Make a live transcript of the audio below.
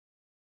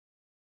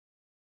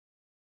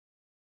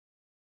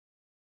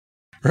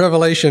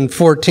Revelation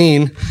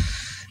 14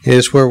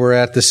 is where we're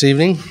at this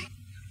evening.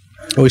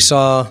 We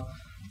saw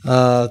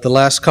the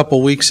last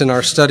couple weeks in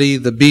our study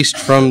the beast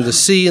from the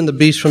sea and the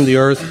beast from the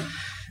earth.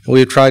 We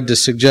have tried to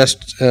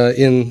suggest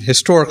in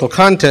historical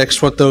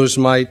context what those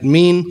might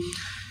mean.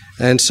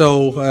 And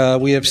so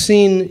we have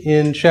seen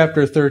in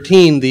chapter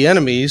 13 the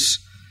enemies.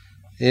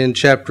 In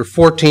chapter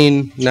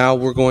 14, now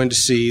we're going to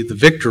see the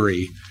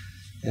victory.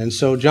 And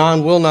so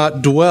John will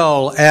not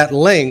dwell at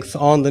length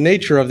on the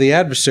nature of the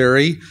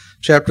adversary.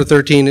 Chapter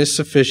 13 is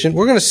sufficient.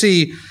 We're going to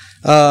see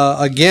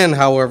again,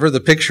 however, the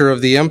picture of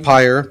the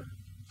empire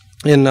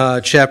in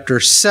chapter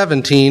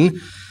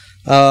 17.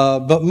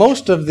 But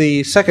most of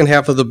the second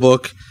half of the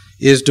book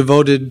is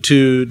devoted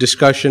to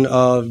discussion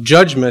of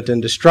judgment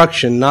and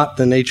destruction, not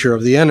the nature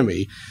of the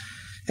enemy.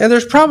 And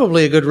there's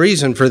probably a good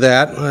reason for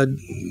that.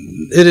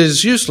 It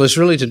is useless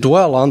really to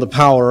dwell on the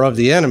power of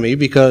the enemy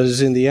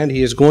because in the end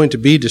he is going to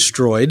be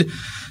destroyed.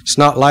 It's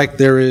not like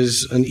there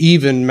is an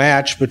even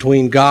match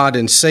between God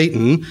and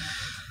Satan.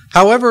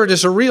 However, it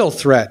is a real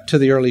threat to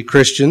the early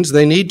Christians.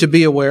 They need to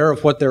be aware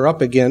of what they're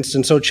up against.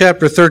 And so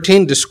chapter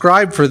 13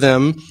 described for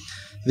them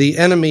the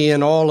enemy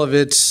and all of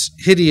its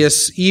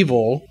hideous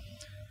evil.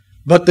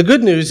 But the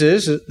good news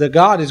is that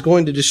God is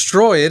going to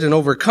destroy it and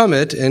overcome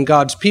it, and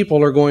God's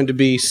people are going to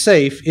be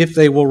safe if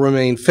they will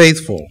remain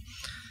faithful.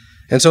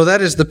 And so that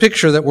is the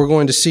picture that we're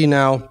going to see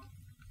now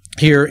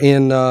here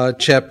in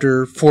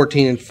chapter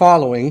 14 and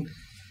following.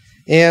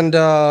 And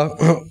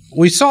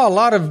we saw a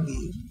lot of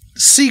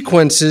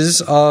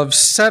sequences of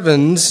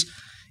sevens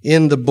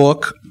in the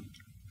book,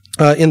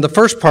 in the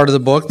first part of the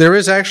book. There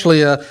is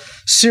actually a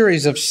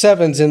series of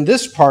sevens in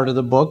this part of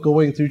the book,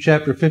 going through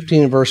chapter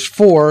 15 and verse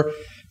 4.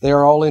 They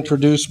are all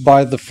introduced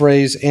by the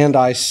phrase, "and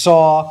I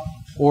saw,"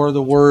 or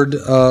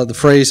the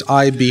phrase,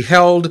 "I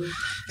beheld."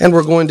 And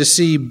we're going to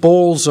see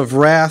bowls of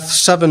wrath,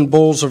 7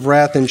 bowls of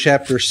wrath in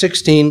chapter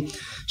 16.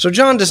 So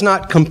John does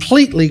not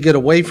completely get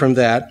away from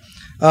that,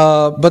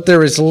 but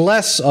there is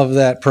less of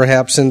that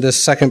perhaps in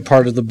this second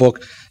part of the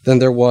book than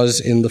there was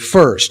in the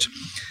first.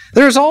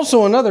 There is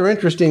also another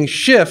interesting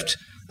shift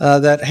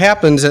that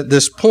happens at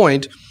this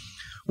point.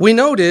 We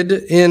noted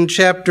in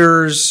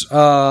chapters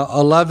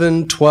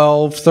 11,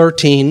 12,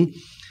 13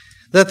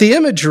 that the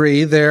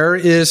imagery there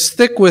is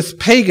thick with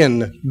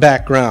pagan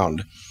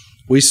background.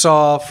 We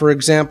saw, for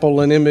example,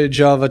 an image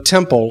of a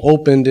temple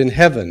opened in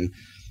heaven,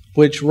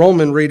 which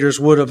Roman readers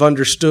would have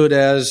understood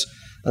as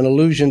an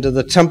allusion to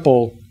the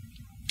temple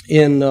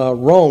in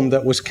Rome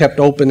that was kept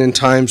open in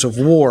times of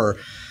war.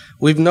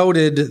 We've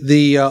noted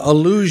the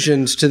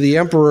allusions to the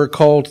emperor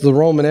called the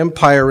Roman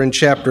Empire in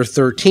chapter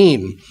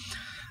 13.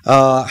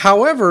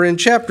 However, in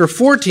chapter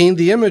 14,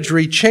 the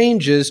imagery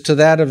changes to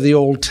that of the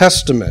Old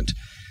Testament.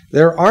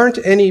 There aren't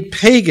any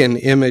pagan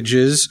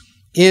images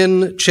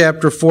in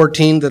chapter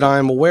 14 that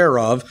I'm aware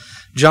of.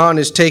 John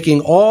is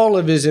taking all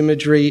of his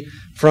imagery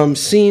from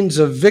scenes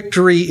of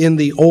victory in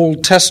the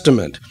Old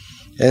Testament.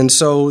 And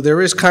so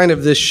there is kind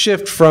of this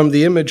shift from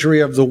the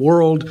imagery of the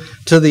world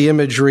to the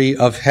imagery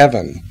of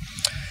heaven.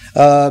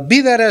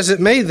 Be that as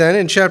it may then,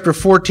 in chapter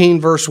 14,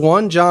 verse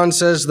 1, John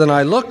says, "Then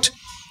I looked,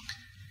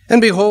 and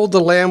behold, the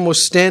Lamb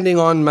was standing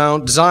on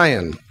Mount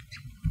Zion,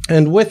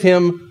 and with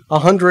him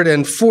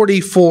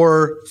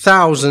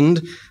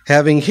 144,000,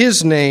 having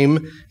his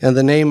name and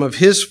the name of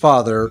his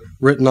Father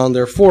written on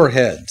their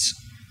foreheads."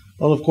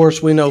 Well, of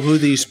course, we know who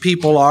these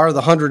people are.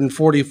 The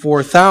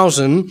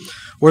 144,000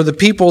 were the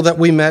people that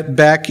we met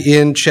back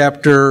in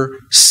chapter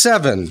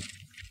 7.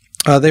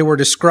 They were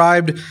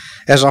described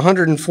as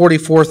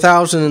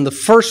 144,000 in the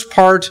first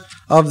part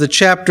of the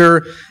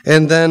chapter,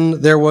 and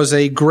then there was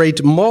a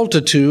great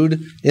multitude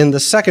in the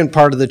second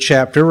part of the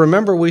chapter.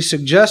 Remember, we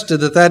suggested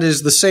that that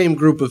is the same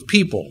group of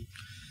people,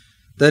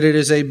 that it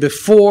is a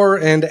before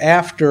and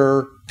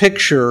after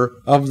picture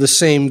of the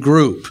same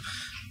group,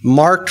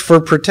 marked for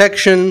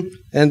protection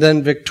and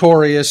then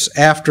victorious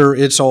after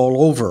it's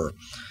all over.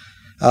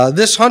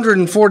 This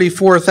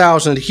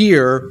 144,000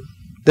 here,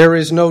 there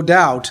is no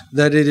doubt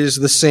that it is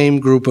the same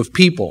group of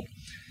people.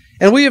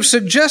 And we have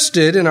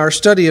suggested in our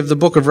study of the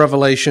book of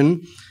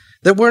Revelation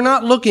that we're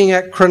not looking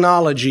at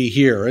chronology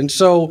here. And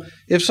so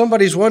if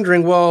somebody's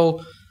wondering,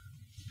 well,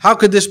 how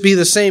could this be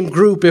the same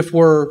group if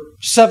we're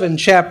 7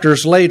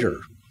 chapters later?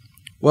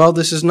 Well,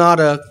 this is not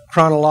a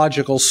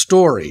chronological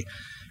story.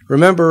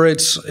 Remember,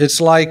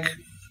 it's like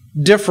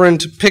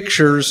different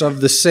pictures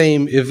of the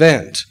same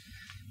event.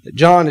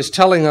 John is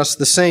telling us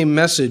the same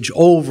message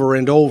over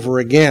and over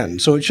again.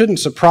 So it shouldn't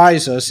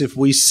surprise us if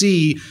we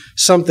see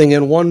something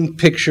in one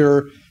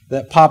picture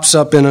that pops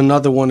up in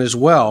another one as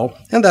well.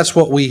 And that's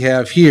what we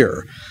have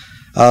here.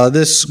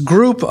 This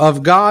group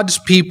of God's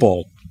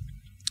people.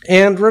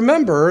 And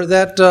remember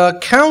that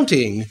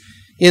counting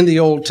in the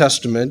Old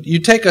Testament, you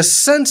take a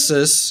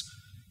census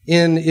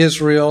in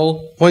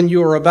Israel when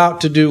you are about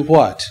to do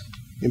what?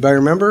 Anybody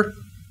remember?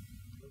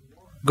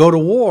 Go to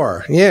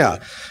war, yeah.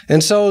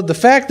 And so the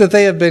fact that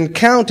they have been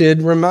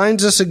counted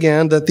reminds us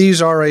again that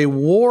these are a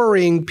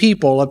warring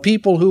people, a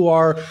people who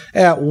are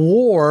at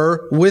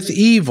war with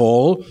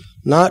evil,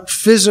 not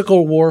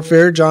physical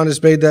warfare. John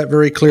has made that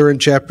very clear in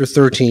chapter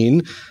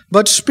 13,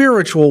 but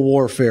spiritual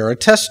warfare, a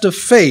test of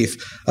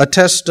faith, a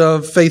test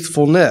of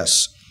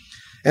faithfulness.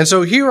 And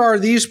so here are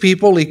these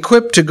people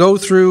equipped to go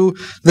through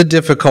the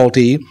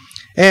difficulty,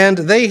 and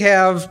they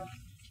have,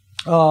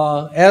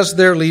 as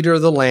their leader,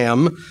 the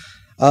Lamb,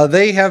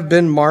 they have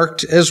been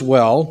marked as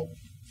well.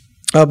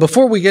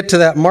 Before we get to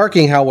that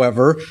marking,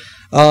 however,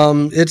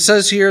 it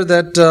says here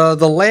that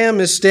the Lamb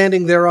is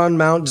standing there on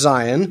Mount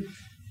Zion.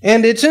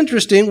 And it's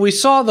interesting, we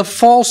saw the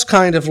false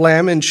kind of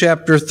lamb in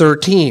chapter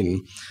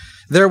 13.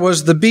 There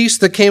was the beast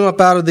that came up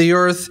out of the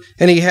earth,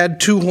 and he had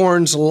two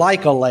horns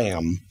like a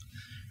lamb.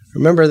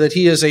 Remember that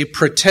he is a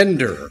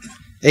pretender,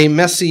 a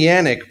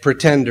messianic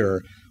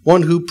pretender,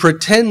 one who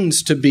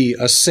pretends to be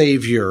a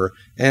savior.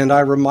 And I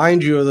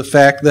remind you of the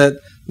fact that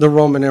the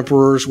Roman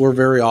emperors were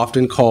very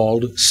often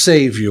called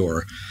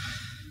savior.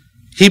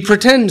 He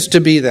pretends to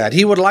be that.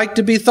 He would like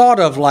to be thought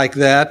of like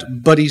that,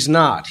 but he's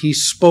not. He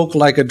spoke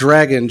like a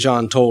dragon,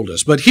 John told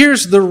us. But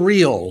here's the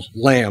real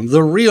Lamb,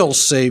 the real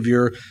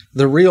Savior,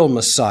 the real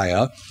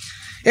Messiah.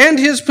 And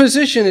his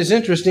position is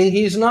interesting.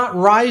 He's not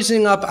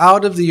rising up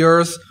out of the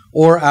earth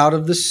or out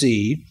of the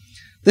sea.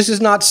 This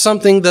is not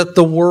something that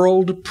the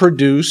world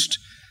produced,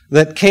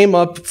 that came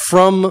up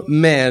from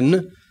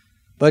men.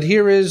 But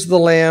here is the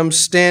Lamb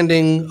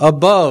standing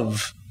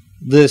above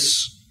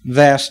this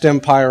vast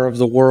empire of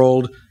the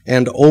world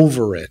and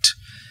over it.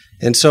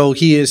 And so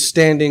he is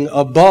standing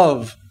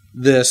above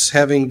this,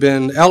 having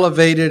been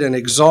elevated and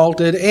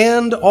exalted,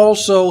 and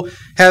also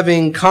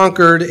having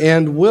conquered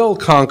and will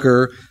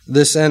conquer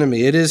this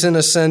enemy. It is, in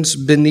a sense,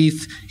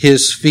 beneath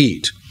his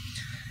feet.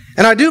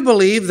 And I do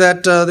believe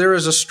that there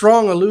is a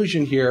strong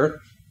allusion here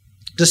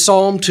to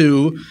Psalm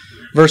 2,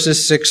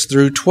 verses 6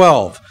 through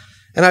 12.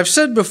 And I've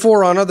said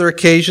before on other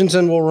occasions,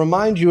 and will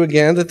remind you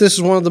again, that this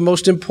is one of the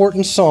most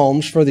important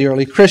psalms for the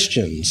early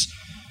Christians.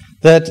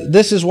 That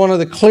this is one of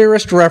the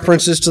clearest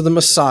references to the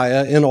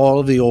Messiah in all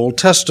of the Old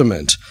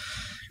Testament.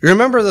 You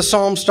remember the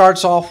psalm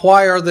starts off,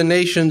 "Why are the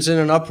nations in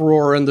an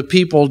uproar and the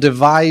people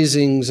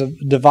devising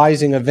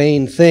a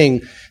vain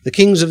thing? The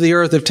kings of the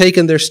earth have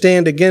taken their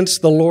stand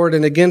against the Lord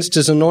and against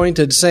his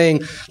anointed,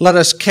 saying, let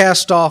us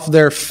cast off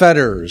their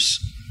fetters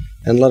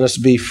and let us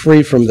be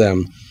free from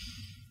them."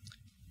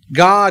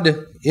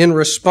 God, in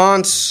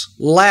response,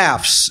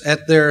 laughs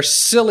at their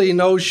silly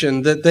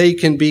notion that they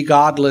can be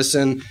godless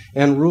and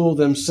rule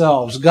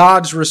themselves.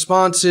 God's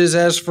response is,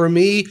 "As for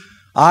me,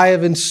 I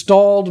have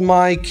installed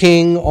my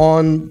king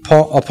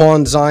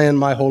upon Zion,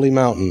 my holy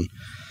mountain."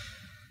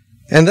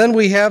 And then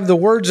we have the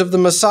words of the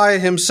Messiah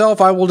himself.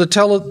 "I will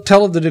tell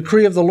of the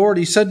decree of the Lord.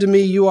 He said to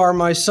me, you are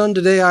my son,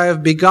 today I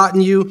have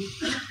begotten you.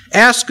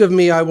 Ask of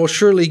me, I will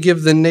surely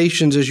give the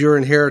nations as your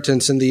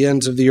inheritance and the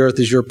ends of the earth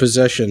as your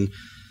possession.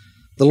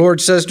 The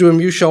Lord says to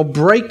him, you shall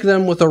break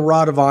them with a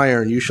rod of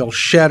iron. You shall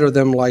shatter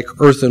them like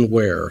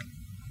earthenware."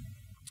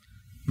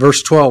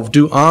 Verse 12,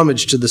 "Do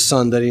homage to the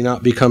Son, that he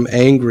not become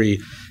angry,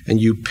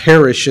 and you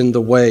perish in the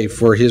way,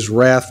 for his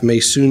wrath may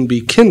soon be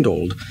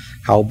kindled.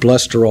 How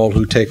blessed are all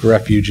who take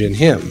refuge in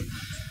him."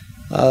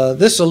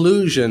 This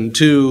allusion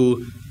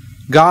to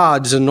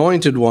God's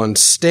anointed one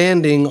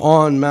standing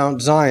on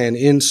Mount Zion,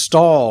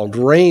 installed,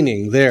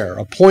 reigning there,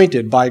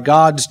 appointed by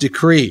God's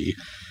decree,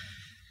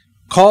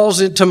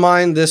 calls it to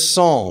mind this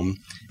psalm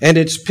and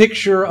its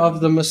picture of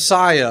the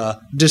Messiah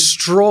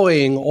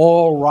destroying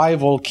all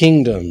rival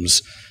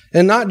kingdoms.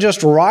 And not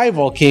just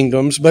rival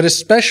kingdoms, but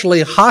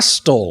especially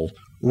hostile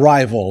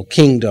rival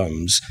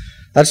kingdoms.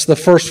 That's the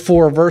first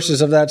 4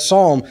 verses of that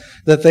psalm,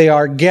 that they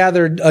are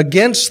gathered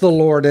against the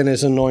Lord and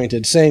his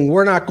anointed, saying,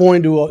 we're not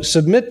going to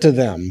submit to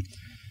them.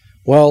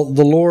 Well,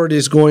 the Lord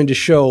is going to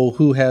show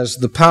who has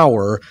the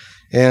power.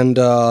 And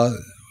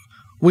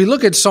we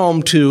look at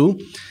Psalm 2,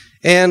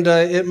 and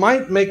it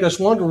might make us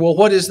wonder, well,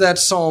 what is that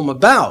psalm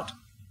about?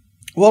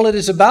 Well, it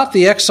is about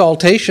the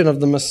exaltation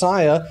of the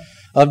Messiah,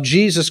 of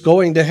Jesus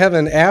going to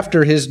heaven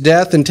after his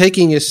death and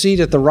taking his seat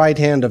at the right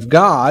hand of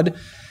God.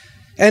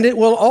 And it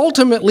will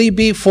ultimately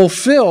be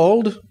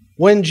fulfilled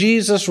when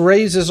Jesus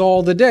raises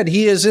all the dead.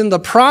 He is in the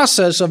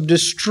process of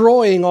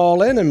destroying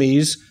all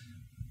enemies.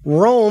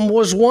 Rome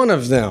was one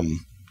of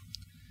them.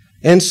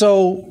 And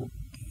so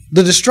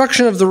the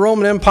destruction of the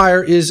Roman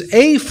Empire is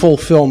a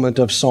fulfillment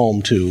of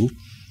Psalm 2,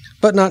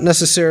 but not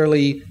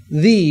necessarily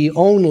the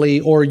only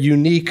or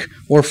unique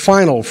or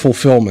final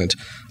fulfillment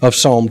of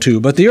Psalm 2.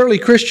 But the early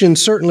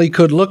Christians certainly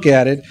could look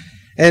at it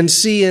and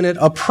see in it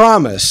a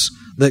promise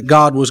that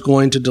God was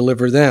going to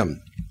deliver them.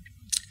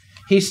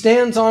 He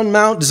stands on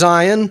Mount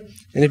Zion,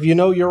 and if you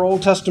know your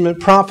Old Testament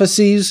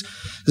prophecies,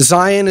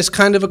 Zion is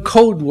kind of a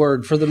code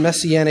word for the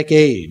Messianic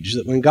age,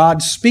 that when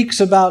God speaks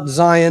about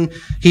Zion,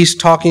 he's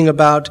talking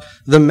about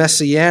the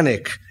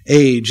Messianic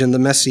age and the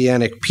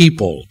Messianic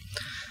people.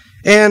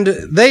 And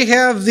they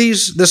have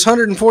this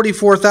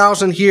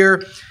 144,000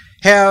 here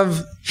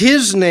have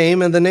his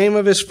name and the name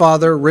of his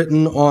Father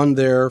written on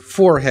their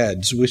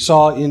foreheads. We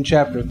saw in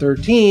chapter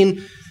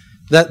 13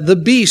 that the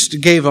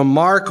beast gave a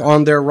mark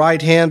on their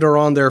right hand or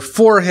on their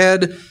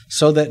forehead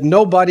so that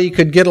nobody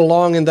could get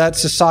along in that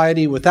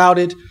society without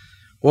it.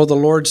 Well, the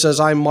Lord says,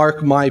 I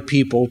mark my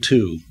people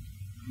too.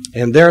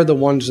 And they're the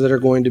ones that are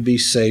going to be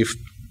safe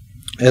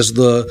as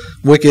the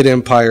wicked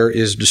empire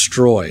is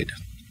destroyed.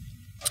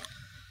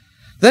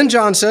 Then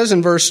John says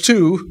in verse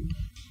 2,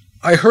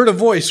 I heard a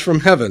voice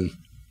from heaven,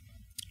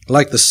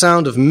 like the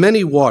sound of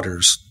many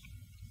waters,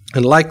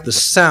 and like the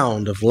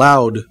sound of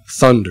loud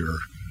thunder.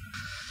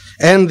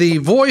 And the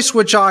voice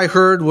which I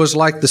heard was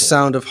like the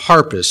sound of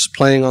harpists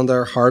playing on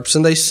their harps,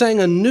 and they sang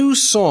a new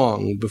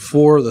song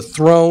before the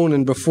throne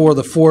and before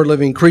the four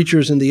living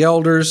creatures and the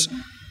elders.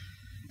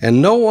 And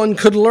no one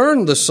could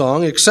learn the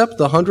song except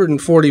the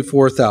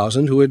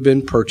 144,000 who had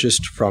been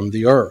purchased from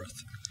the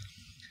earth.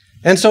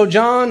 And so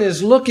John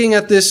is looking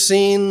at this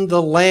scene,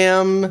 the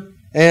Lamb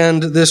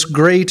and this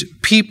great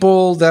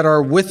people that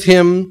are with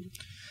him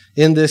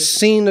in this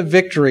scene of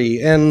victory.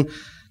 And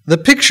the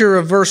picture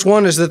of verse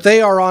 1 is that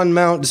they are on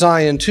Mount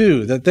Zion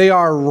too, that they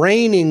are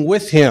reigning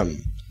with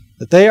him,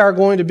 that they are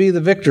going to be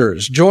the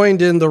victors,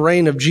 joined in the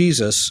reign of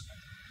Jesus.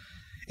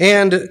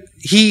 And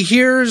he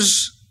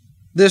hears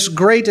this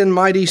great and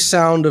mighty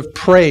sound of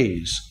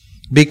praise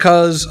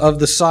because of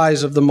the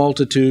size of the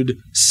multitude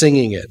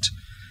singing it.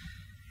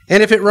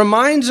 And if it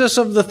reminds us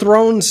of the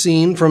throne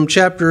scene from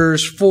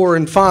chapters 4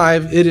 and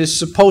 5, it is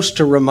supposed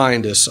to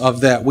remind us of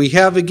that. We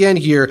have again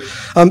here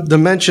the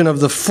mention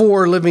of the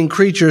four living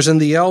creatures and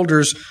the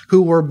elders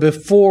who were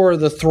before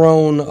the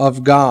throne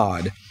of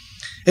God.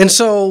 And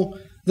so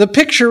the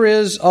picture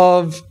is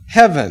of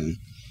heaven.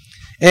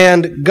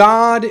 And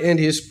God and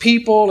his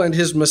people and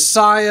his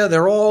Messiah,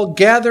 they're all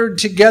gathered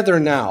together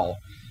now.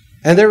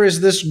 And there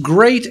is this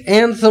great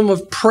anthem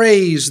of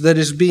praise that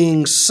is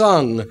being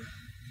sung.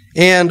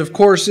 And, of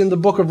course, in the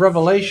book of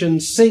Revelation,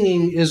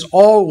 singing is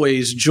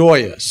always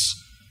joyous.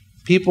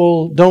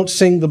 People don't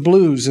sing the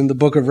blues in the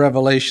book of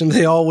Revelation.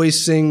 They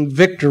always sing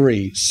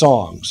victory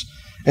songs.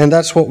 And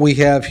that's what we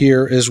have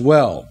here as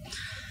well.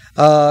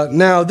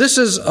 Now, this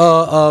is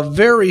a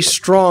very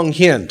strong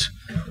hint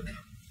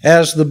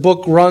as the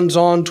book runs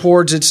on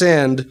towards its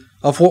end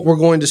of what we're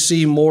going to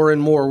see more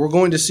and more. We're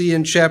going to see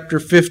in chapter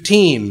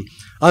 15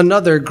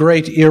 another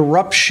great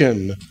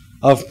eruption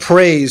of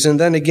praise, and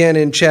then again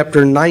in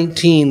chapter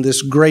 19,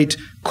 this great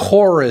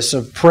chorus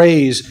of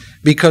praise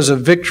because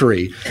of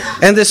victory.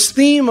 And this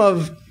theme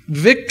of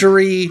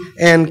victory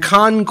and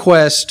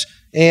conquest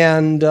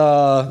and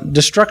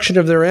destruction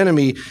of their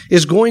enemy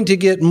is going to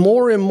get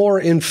more and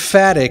more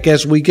emphatic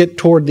as we get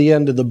toward the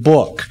end of the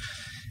book.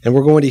 And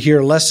we're going to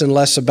hear less and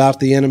less about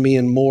the enemy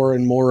and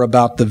more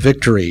about the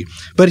victory.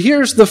 But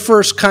here's the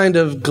first kind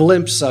of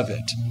glimpse of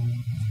it.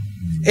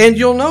 And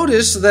you'll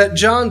notice that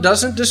John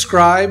doesn't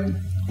describe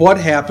what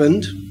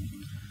happened.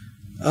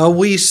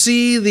 We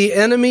see the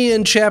enemy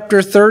in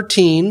chapter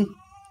 13,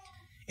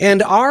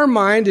 and our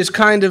mind is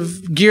kind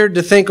of geared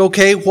to think,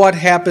 okay, what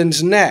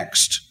happens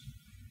next?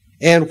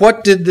 And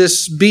what did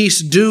this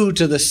beast do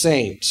to the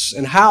saints?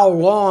 And how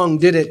long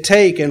did it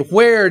take? And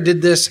where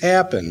did this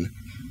happen?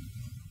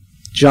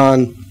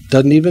 John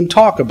doesn't even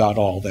talk about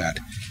all that.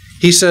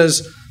 He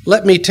says,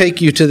 let me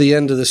take you to the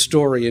end of the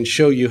story and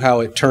show you how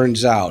it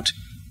turns out.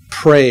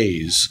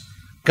 Praise.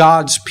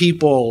 God's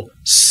people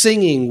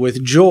singing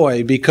with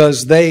joy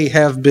because they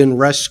have been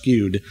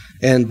rescued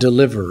and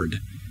delivered.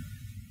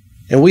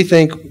 And we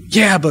think,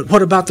 yeah, but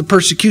what about the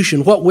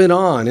persecution? What went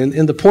on?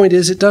 And the point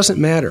is, it doesn't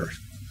matter.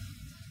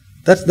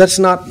 That's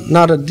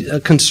not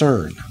a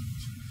concern.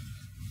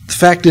 The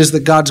fact is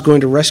that God's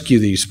going to rescue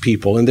these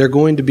people, and they're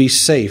going to be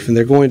safe, and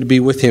they're going to be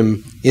with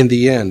him in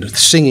the end,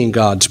 singing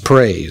God's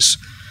praise.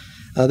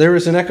 There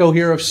is an echo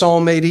here of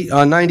Psalm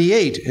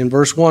 98 in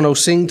verse 1. Oh,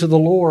 sing to the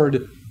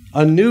Lord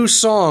a new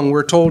song.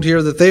 We're told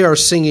here that they are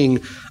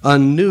singing a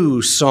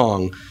new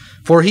song.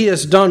 For he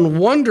has done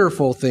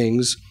wonderful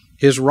things.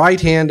 His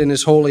right hand and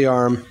his holy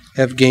arm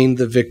have gained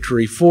the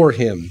victory for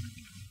him.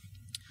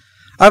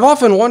 I've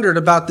often wondered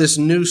about this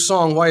new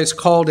song, why it's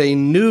called a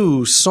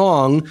new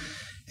song.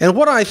 And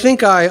what I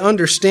think I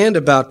understand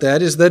about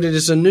that is that it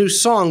is a new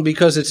song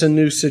because it's a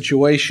new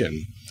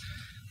situation.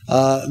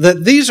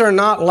 That these are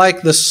not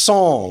like the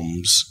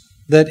Psalms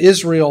that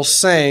Israel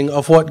sang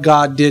of what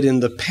God did in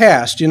the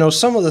past. You know,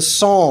 some of the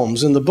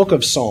Psalms in the book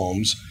of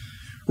Psalms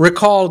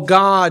recall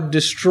God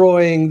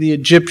destroying the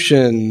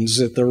Egyptians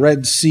at the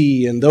Red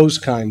Sea and those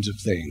kinds of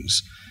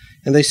things.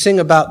 And they sing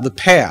about the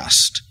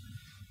past.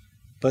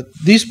 But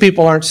these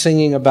people aren't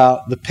singing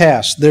about the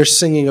past. They're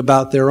singing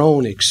about their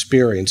own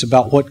experience,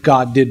 about what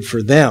God did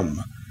for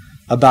them,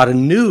 about a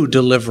new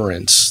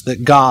deliverance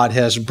that God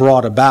has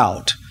brought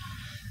about.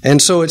 And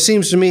so it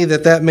seems to me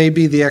that that may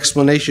be the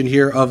explanation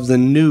here of the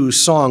new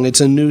song. It's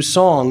a new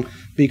song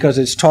because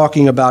it's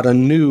talking about a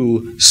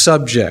new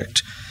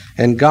subject.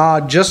 And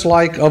God, just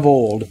like of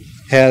old,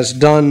 has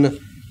done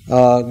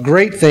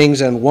great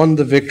things and won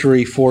the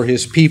victory for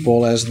his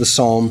people, as the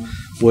psalm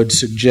would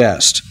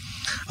suggest.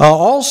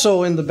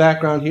 Also in the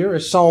background here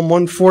is Psalm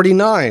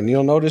 149.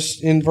 You'll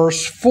notice in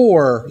verse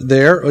 4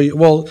 there,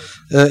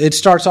 it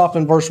starts off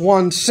in verse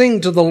 1,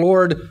 sing to the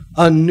Lord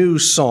a new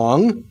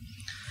song.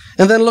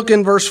 And then look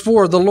in verse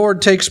 4, the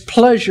Lord takes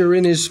pleasure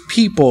in his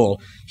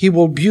people. He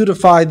will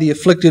beautify the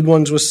afflicted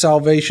ones with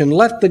salvation.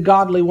 Let the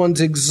godly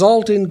ones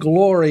exult in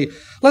glory.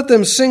 Let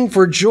them sing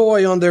for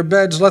joy on their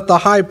beds. Let the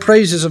high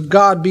praises of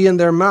God be in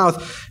their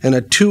mouth and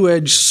a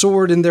two-edged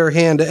sword in their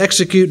hand to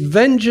execute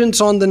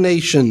vengeance on the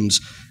nations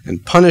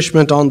and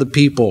punishment on the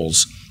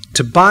peoples,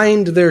 to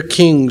bind their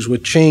kings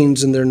with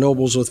chains and their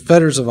nobles with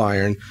fetters of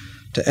iron,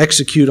 to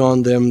execute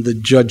on them the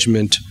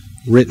judgment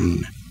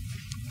written.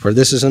 For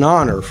this is an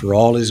honor for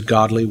all his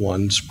godly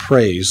ones.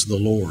 Praise the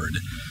Lord.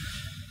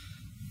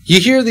 You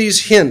hear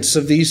these hints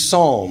of these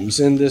psalms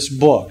in this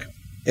book,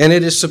 and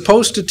it is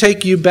supposed to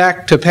take you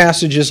back to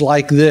passages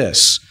like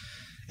this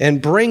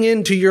and bring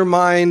into your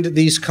mind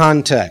these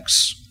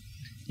contexts.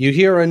 You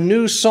hear a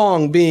new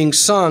song being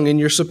sung, and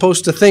you're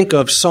supposed to think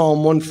of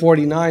Psalm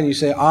 149. You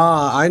say,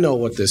 I know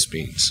what this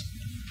means.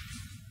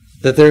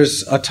 That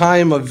there's a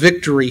time of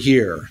victory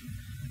here.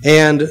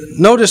 And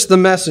notice the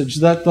message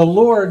that the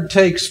Lord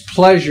takes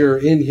pleasure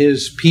in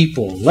his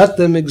people. Let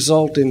them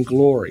exult in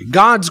glory.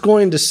 God's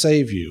going to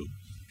save you.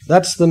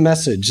 That's the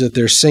message that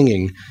they're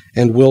singing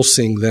and will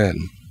sing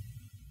then.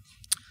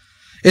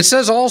 It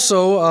says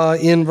also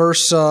in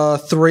verse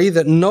 3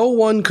 that no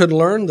one could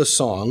learn the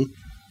song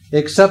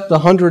except the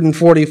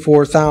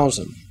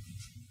 144,000.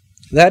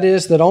 That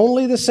is, that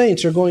only the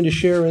saints are going to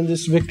share in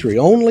this victory.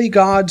 Only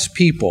God's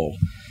people.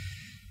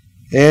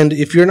 And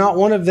if you're not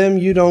one of them,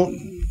 you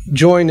don't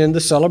join in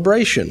the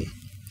celebration.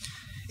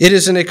 It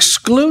is an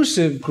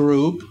exclusive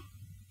group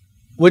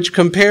which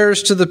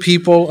compares to the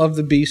people of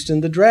the beast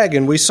and the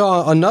dragon. We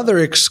saw another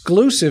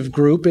exclusive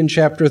group in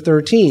chapter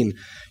 13.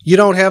 You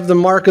don't have the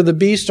mark of the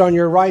beast on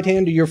your right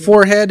hand or your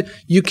forehead,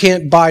 you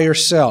can't buy or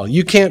sell.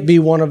 You can't be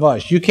one of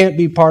us. You can't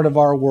be part of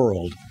our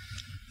world.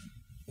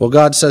 Well,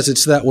 God says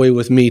it's that way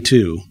with me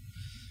too.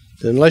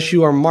 Unless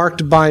you are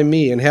marked by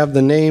me and have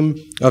the name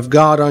of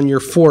God on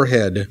your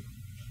forehead,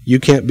 you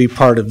can't be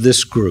part of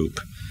this group.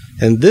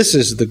 And this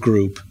is the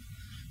group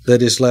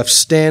that is left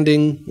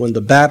standing when the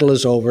battle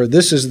is over.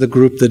 This is the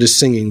group that is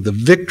singing the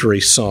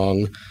victory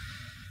song.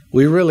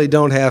 We really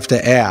don't have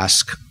to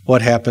ask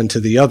what happened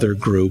to the other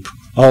group,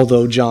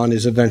 although John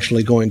is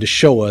eventually going to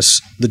show us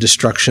the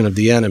destruction of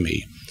the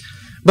enemy.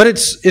 But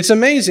it's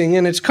amazing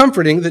and it's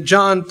comforting that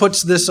John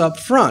puts this up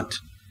front.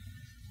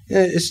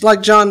 It's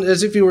like John,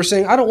 as if he were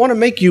saying, I don't want to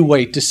make you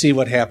wait to see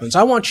what happens.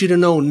 I want you to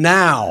know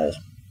now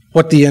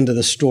what the end of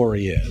the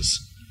story is,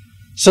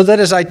 so that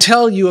as I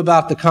tell you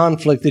about the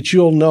conflict, that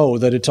you'll know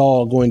that it's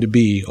all going to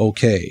be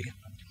okay.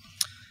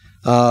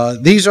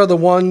 These are the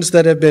ones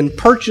that have been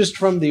purchased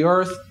from the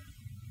earth.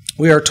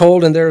 We are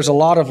told, and there's a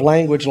lot of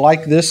language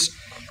like this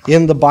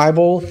in the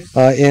Bible.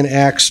 In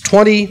Acts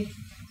 20,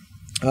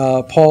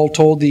 Paul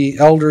told the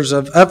elders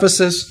of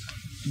Ephesus,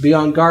 be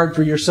on guard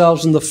for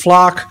yourselves in the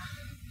flock,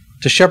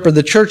 to shepherd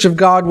the church of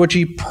God, which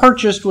he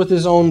purchased with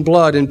his own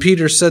blood. And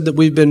Peter said that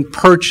we've been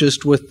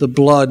purchased with the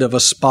blood of a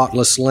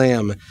spotless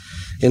lamb.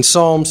 In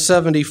Psalm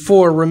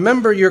 74,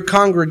 remember your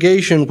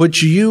congregation,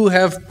 which you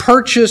have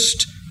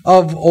purchased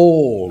of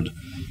old.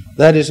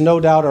 That is no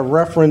doubt a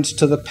reference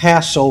to the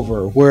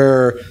Passover,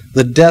 where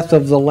the death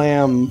of the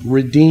lamb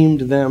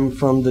redeemed them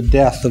from the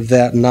death of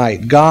that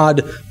night.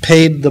 God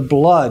paid the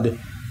blood,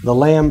 the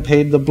lamb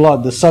paid the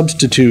blood, the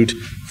substitute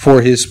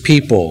for his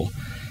people.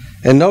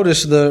 And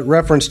notice the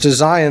reference to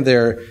Zion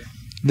there,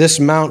 this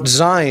Mount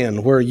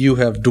Zion where you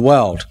have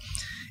dwelt.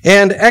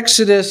 And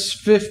Exodus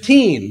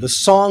 15, the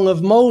Song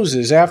of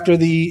Moses, after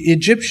the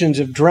Egyptians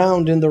have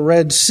drowned in the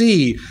Red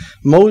Sea,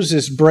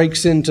 Moses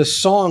breaks into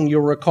song,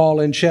 you'll recall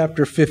in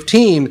chapter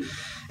 15.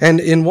 And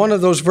in one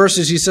of those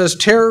verses he says,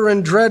 terror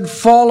and dread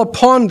fall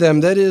upon them,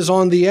 that is,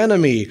 on the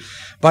enemy.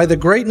 By the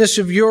greatness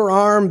of your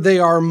arm, they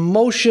are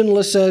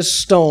motionless as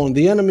stone.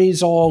 The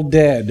enemy's all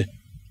dead.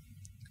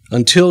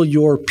 Until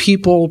your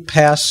people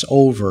pass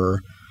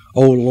over,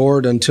 O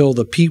Lord, until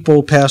the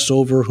people pass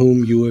over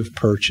whom you have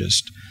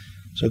purchased.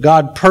 So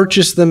God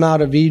purchased them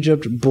out of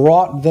Egypt,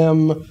 brought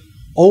them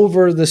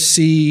over the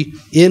sea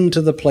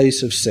into the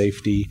place of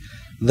safety.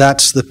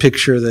 That's the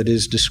picture that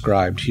is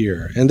described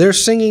here. And they're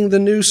singing the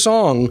new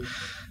song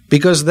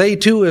because they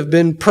too have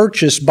been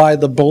purchased by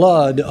the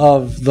blood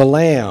of the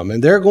Lamb.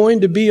 And they're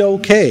going to be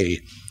okay,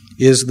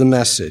 is the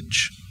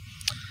message.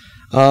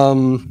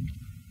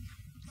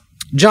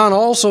 John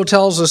also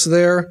tells us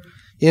there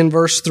in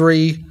verse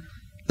 3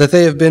 that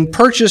they have been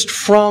purchased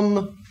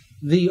from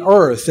the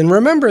earth. And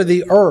remember,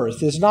 the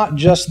earth is not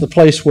just the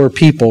place where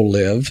people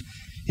live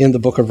in the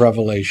book of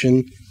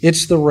Revelation.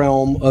 It's the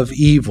realm of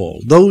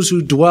evil. Those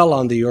who dwell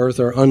on the earth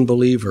are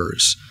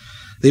unbelievers.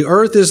 The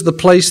earth is the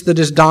place that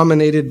is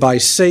dominated by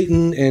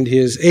Satan and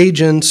his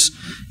agents.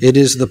 It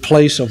is the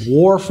place of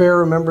warfare.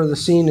 Remember the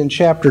scene in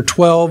chapter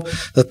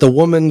 12 that the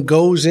woman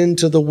goes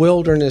into the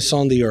wilderness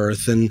on the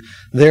earth, and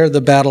there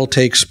the battle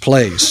takes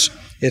place.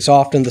 It's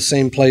often the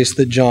same place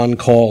that John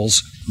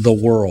calls the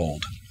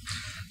world.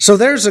 So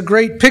there's a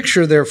great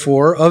picture,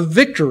 therefore, of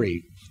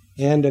victory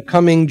and a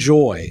coming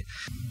joy.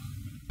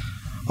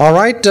 All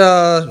right,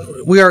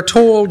 we are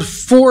told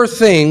four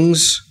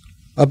things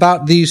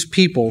about these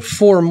people,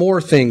 four more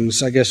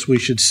things, I guess we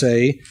should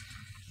say,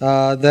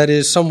 that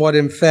is somewhat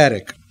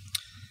emphatic.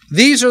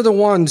 These are the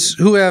ones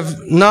who have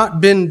not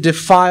been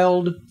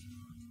defiled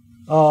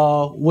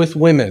with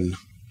women.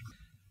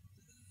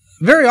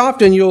 Very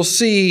often you'll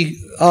see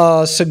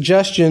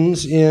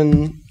suggestions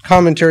in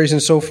commentaries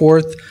and so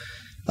forth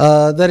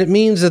that it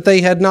means that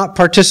they had not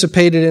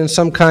participated in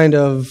some kind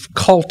of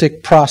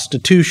cultic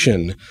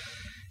prostitution.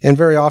 And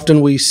very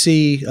often we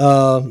see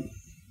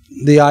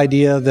the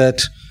idea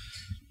that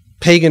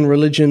pagan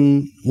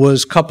religion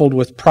was coupled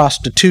with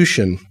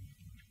prostitution.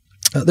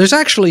 There's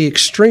actually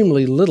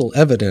extremely little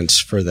evidence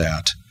for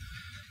that.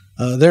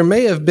 There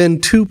may have been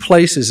 2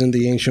 places in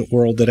the ancient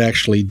world that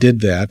actually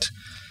did that.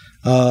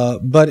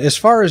 But as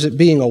far as it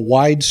being a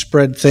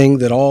widespread thing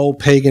that all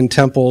pagan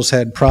temples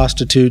had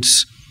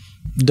prostitutes,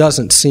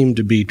 doesn't seem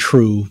to be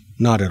true,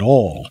 not at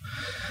all.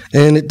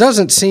 And it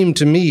doesn't seem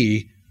to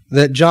me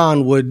that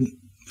John would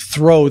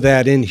throw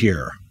that in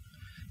here.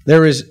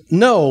 There is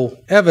no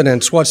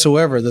evidence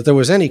whatsoever that there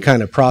was any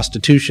kind of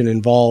prostitution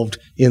involved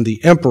in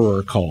the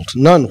emperor cult,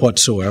 none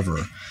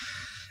whatsoever.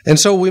 And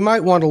so we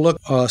might want to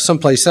look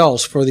someplace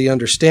else for the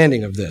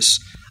understanding of this.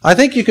 I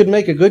think you could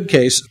make a good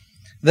case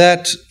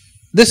that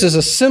this is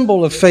a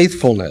symbol of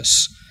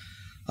faithfulness.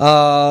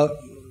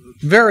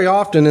 Very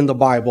often in the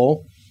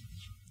Bible,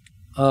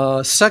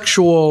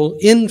 sexual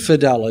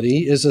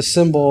infidelity is a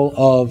symbol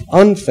of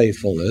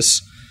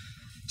unfaithfulness.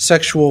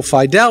 Sexual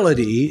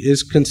fidelity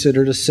is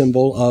considered a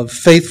symbol of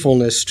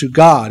faithfulness to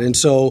God. And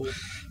so,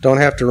 don't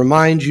have to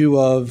remind you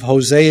of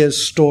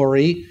Hosea's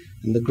story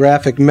and the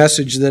graphic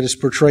message that is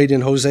portrayed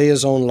in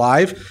Hosea's own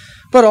life,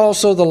 but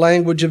also the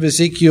language of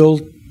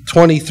Ezekiel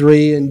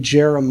 23 and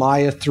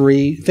Jeremiah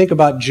 3. Think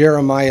about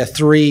Jeremiah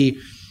 3,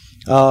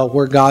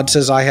 where God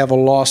says, I have a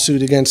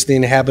lawsuit against the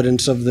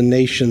inhabitants of the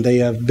nation. They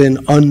have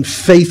been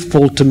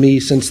unfaithful to me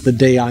since the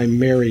day I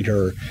married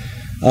her.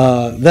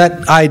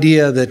 That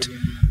idea that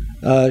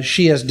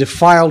she has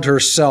defiled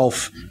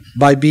herself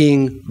by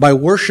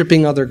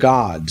worshiping other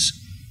gods.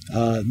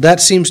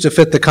 That seems to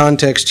fit the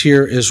context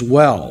here as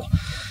well.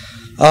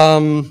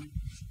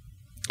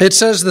 It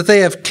says that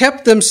they have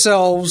kept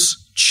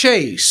themselves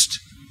chaste.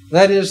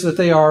 That is, that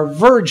they are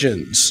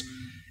virgins.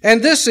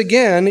 And this,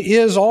 again,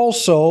 is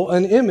also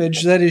an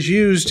image that is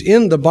used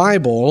in the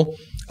Bible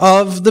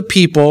of the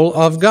people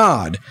of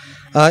God.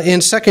 In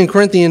 2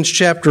 Corinthians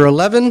chapter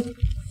 11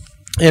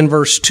 and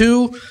verse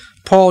 2,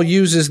 Paul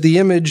uses the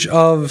image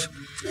of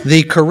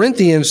the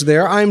Corinthians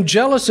there. I'm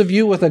jealous of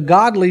you with a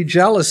godly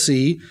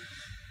jealousy,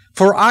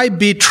 for I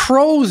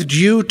betrothed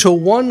you to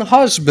one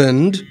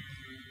husband,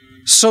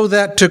 so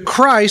that to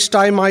Christ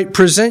I might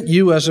present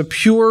you as a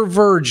pure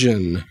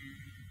virgin.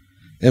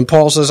 And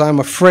Paul says, I'm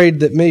afraid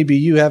that maybe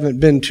you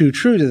haven't been too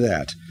true to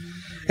that.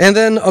 And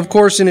then, of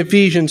course, in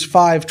Ephesians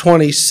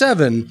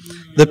 5:27,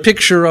 the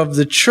picture of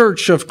the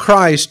church of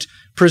Christ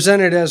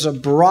presented as a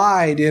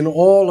bride in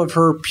all of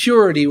her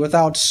purity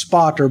without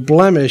spot or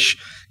blemish,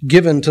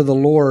 given to the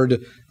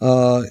Lord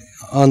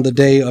on the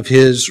day of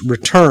His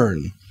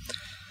return.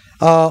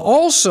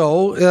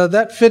 Also,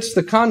 that fits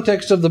the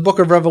context of the book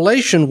of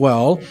Revelation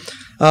well.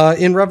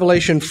 In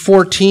Revelation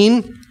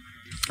 14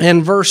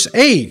 and verse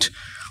 8,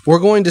 we're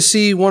going to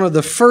see one of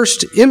the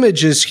first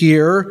images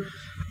here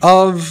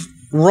of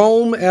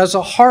Rome as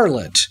a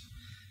harlot.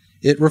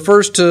 It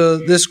refers to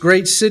this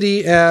great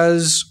city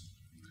as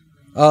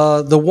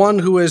the one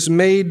who has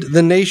made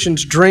the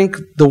nations drink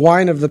the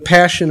wine of the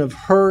passion of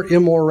her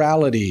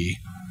immorality.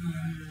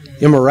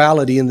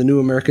 Immorality in the New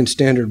American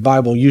Standard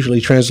Bible usually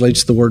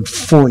translates the word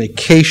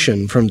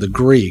fornication from the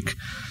Greek.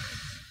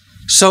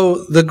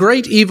 So the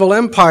great evil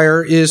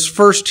empire is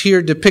first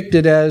here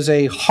depicted as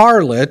a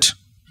harlot,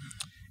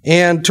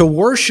 and to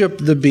worship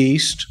the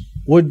beast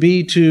would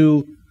be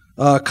to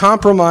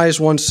compromise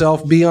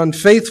oneself, be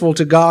unfaithful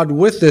to God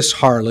with this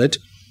harlot,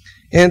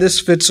 and this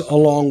fits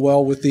along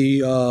well with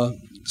the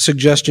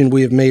suggestion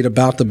we have made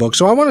about the book.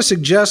 So I want to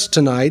suggest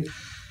tonight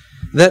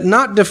that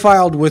not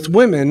defiled with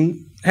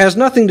women has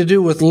nothing to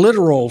do with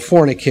literal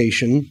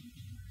fornication,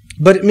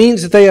 but it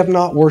means that they have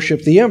not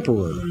worshipped the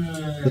emperor,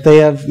 that they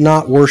have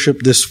not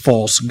worshipped this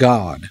false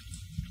god.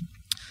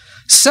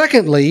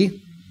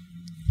 Secondly,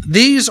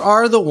 these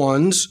are the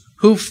ones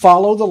who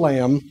follow the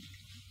Lamb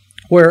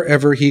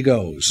wherever he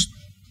goes.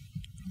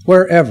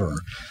 Wherever.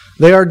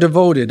 They are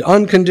devoted,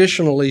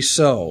 unconditionally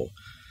so.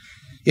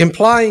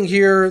 Implying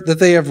here that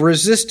they have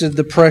resisted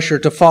the pressure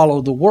to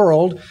follow the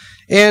world.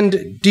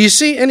 And do you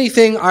see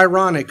anything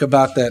ironic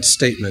about that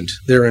statement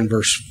there in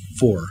verse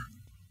 4?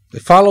 They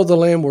follow the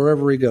Lamb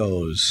wherever he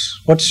goes.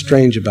 What's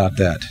strange about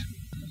that?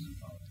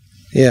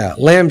 Yeah,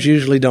 lambs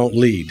usually don't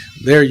lead.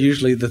 They're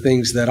usually the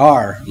things that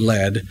are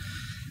led.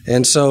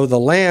 And so the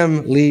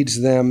Lamb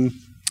leads them,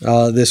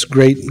 this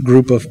great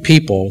group of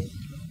people.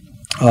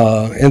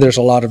 And there's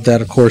a lot of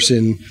that, of course,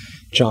 in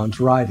John's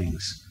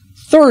writings.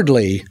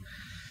 Thirdly,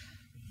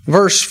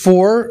 verse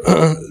 4,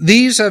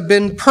 these have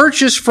been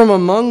purchased from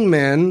among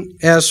men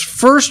as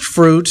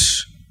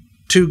firstfruits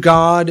to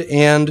God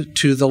and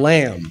to the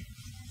Lamb.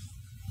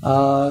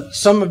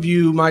 Some of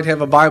you might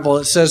have a Bible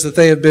that says that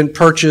they have been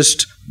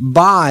purchased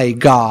by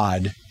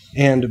God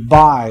and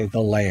by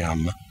the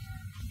Lamb.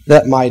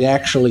 That might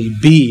actually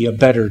be a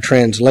better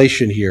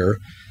translation here.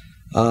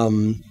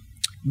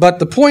 But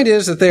the point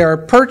is that they are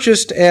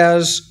purchased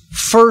as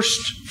first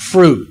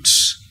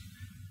fruits.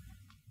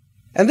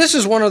 And this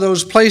is one of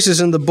those places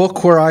in the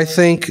book where I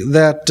think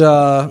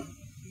that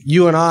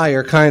you and I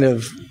are kind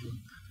of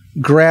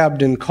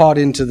grabbed and caught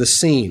into the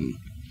scene.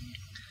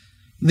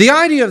 The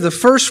idea of the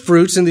first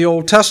fruits in the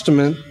Old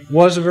Testament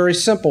was a very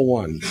simple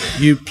one.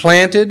 You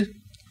planted,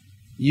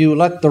 you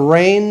let the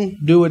rain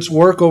do its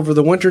work over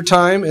the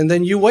wintertime, and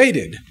then you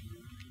waited.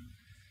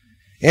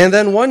 And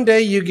then one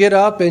day you get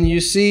up and you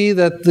see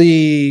that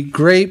the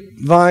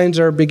grapevines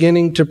are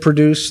beginning to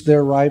produce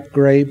their ripe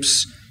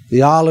grapes.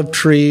 The olive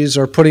trees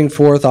are putting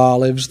forth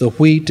olives. The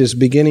wheat is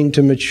beginning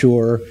to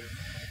mature.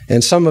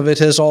 And some of it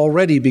has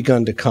already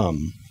begun to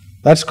come.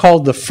 That's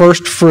called the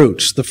first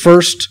fruits, the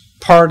first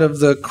part of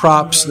the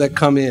crops that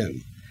come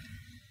in.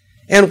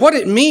 And what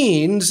it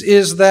means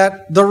is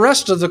that the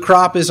rest of the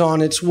crop is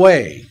on its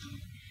way.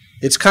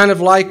 It's kind of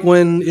like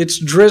when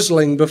it's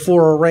drizzling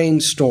before a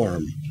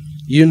rainstorm.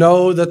 You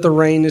know that the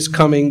rain is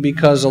coming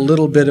because a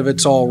little bit of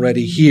it's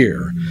already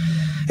here.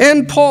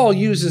 And Paul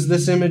uses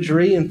this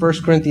imagery in 1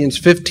 Corinthians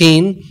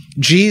 15.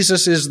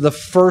 Jesus is the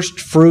first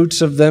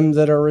fruits of them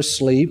that are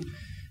asleep,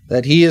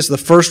 that he is the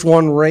first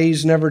one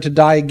raised never to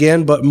die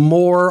again, but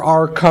more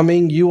are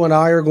coming. You and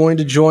I are going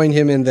to join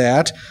him in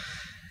that.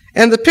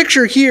 And the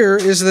picture here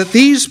is that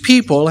these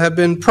people have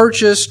been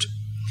purchased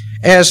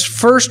as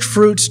first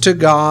fruits to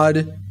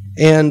God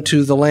and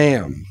to the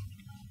Lamb.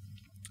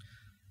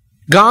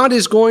 God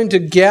is going to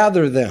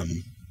gather them.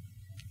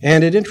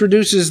 And it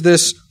introduces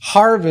this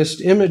harvest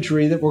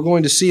imagery that we're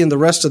going to see in the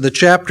rest of the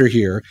chapter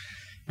here.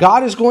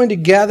 God is going to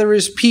gather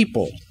his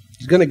people.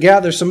 He's going to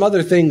gather some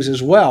other things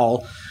as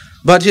well.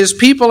 But his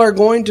people are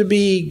going to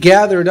be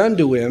gathered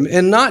unto him.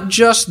 And not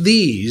just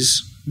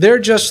these. They're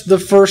just the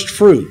first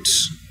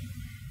fruits.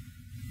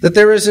 That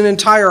there is an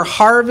entire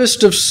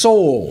harvest of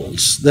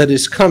souls that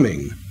is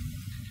coming.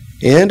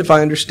 And if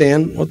I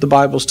understand what the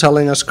Bible's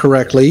telling us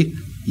correctly,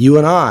 you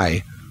and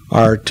I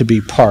are to be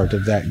part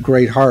of that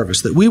great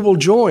harvest, that we will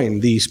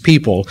join these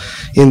people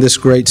in this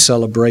great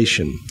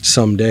celebration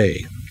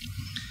someday.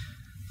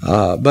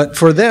 But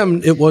for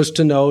them, it was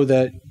to know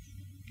that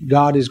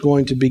God is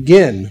going to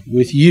begin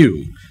with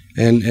you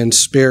and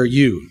spare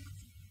you.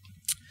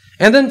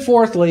 And then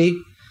fourthly,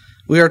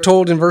 we are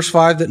told in verse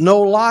 5 that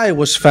no lie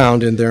was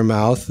found in their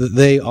mouth, that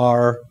they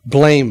are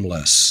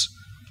blameless.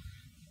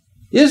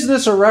 Is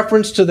this a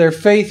reference to their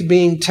faith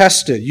being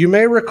tested? You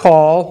may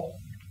recall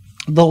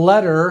the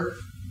letter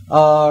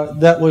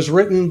that was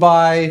written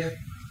by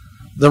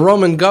the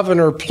Roman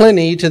governor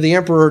Pliny to the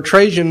Emperor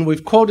Trajan.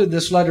 We've quoted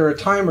this letter a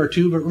time or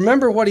two, but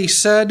remember what he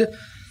said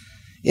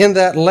in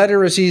that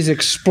letter as he's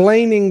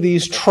explaining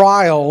these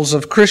trials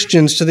of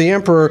Christians to the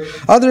emperor.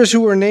 Others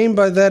who were named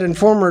by that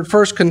informer at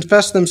first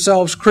confessed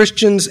themselves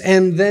Christians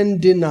and then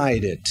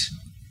denied it.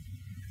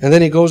 And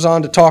then he goes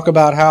on to talk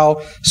about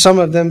how some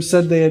of them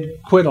said they had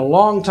quit a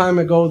long time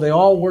ago. They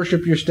all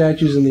worship your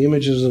statues and the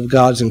images of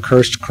gods and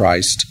cursed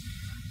Christ.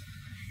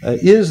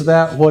 Is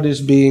that what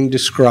is being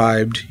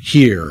described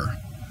here?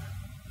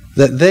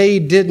 That they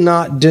did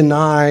not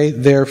deny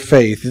their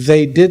faith.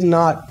 They did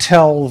not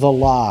tell the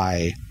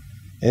lie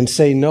and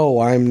say,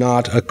 no, I'm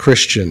not a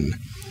Christian.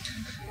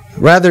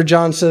 Rather,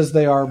 John says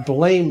they are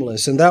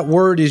blameless. And that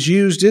word is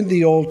used in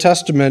the Old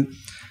Testament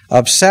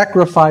of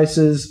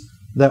sacrifices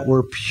that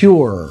were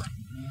pure.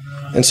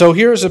 And so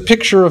here's a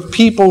picture of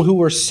people who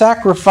were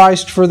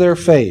sacrificed for their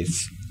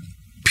faith.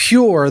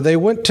 Pure. They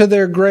went to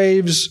their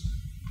graves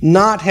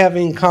not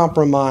having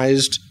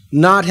compromised,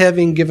 not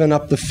having given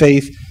up the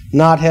faith,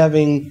 not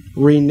having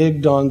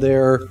reneged on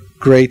their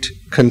great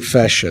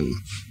confession.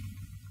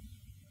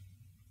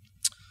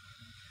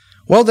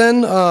 Well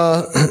then,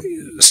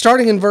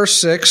 starting in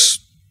verse 6,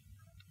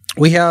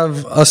 we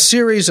have a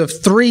series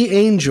of 3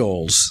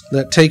 angels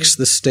that takes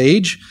the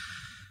stage.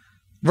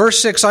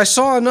 Verse 6, I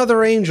saw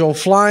another angel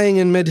flying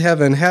in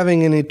mid-heaven,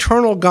 having an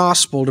eternal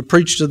gospel to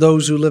preach to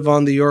those who live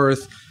on the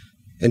earth,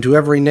 and to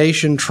every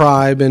nation,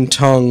 tribe, and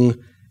tongue,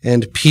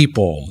 and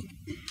people.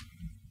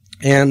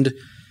 And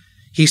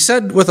he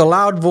said with a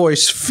loud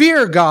voice,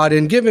 fear God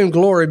and give him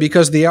glory,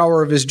 because the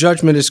hour of his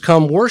judgment is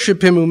come.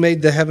 Worship him who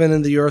made the heaven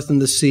and the earth and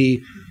the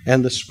sea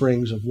and the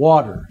springs of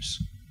waters.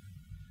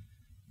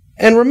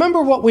 And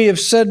remember what we have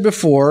said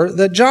before,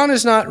 that John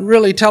is not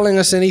really telling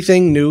us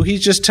anything new.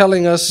 He's just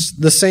telling us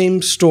the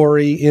same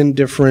story in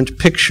different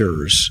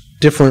pictures,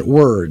 different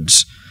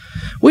words.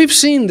 We've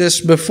seen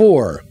this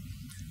before.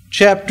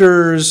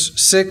 Chapters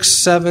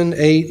 6, 7,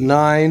 8,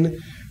 9.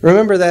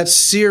 Remember that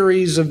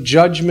series of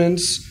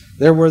judgments?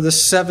 There were the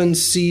 7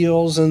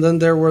 seals, and then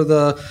there were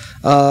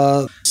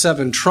the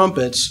 7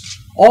 trumpets,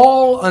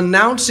 all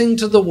announcing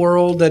to the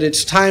world that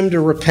it's time to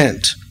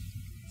repent.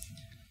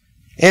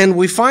 And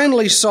we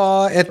finally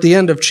saw at the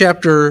end of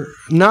chapter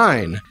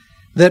 9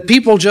 that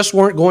people just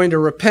weren't going to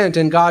repent,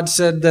 and God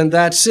said, then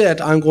that's it,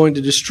 I'm going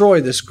to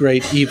destroy this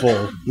great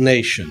evil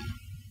nation.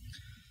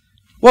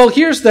 Well,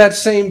 here's that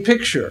same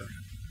picture.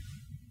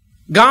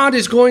 God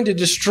is going to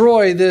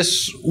destroy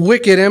this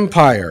wicked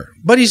empire,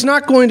 but he's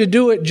not going to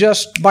do it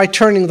just by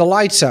turning the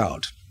lights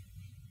out.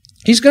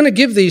 He's going to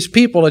give these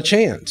people a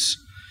chance.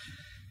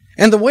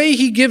 And the way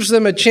he gives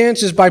them a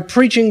chance is by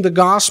preaching the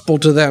gospel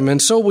to them.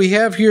 And so we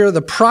have here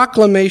the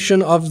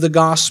proclamation of the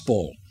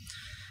gospel.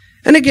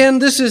 And again,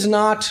 this is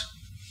not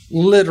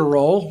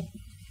literal.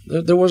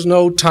 There was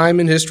no time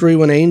in history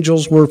when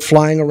angels were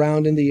flying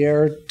around in the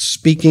air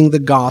speaking the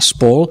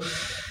gospel.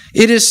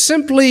 It is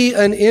simply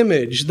an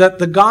image that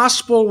the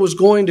gospel was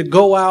going to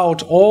go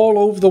out all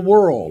over the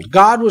world.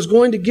 God was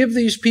going to give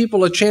these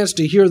people a chance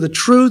to hear the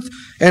truth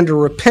and to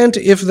repent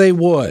if they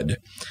would.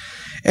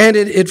 And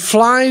it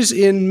flies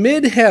in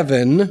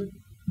mid-heaven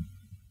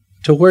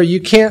to where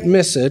you can't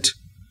miss it.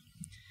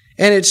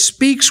 And it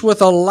speaks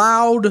with a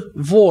loud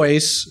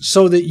voice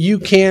so that you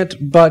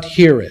can't but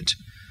hear it.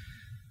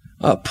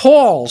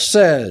 Paul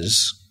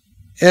says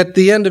at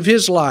the end of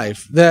his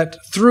life that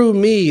through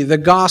me the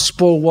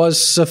gospel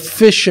was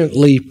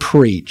sufficiently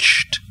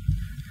preached.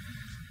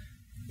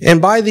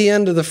 And by the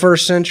end of the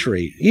first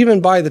century,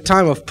 even by the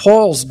time of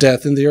Paul's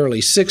death in the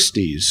early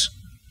 60s,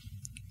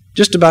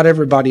 just about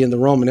everybody in the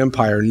Roman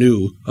Empire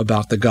knew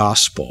about the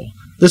gospel.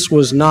 This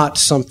was not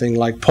something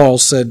like Paul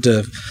said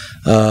to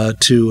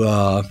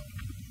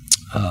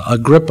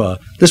Agrippa.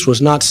 This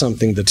was not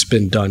something that's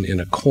been done in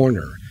a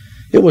corner.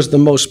 It was the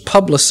most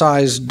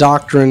publicized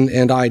doctrine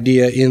and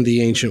idea in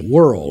the ancient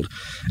world.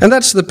 And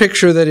that's the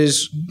picture that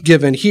is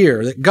given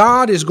here, that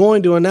God is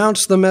going to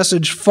announce the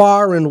message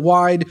far and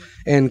wide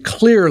and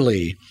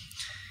clearly.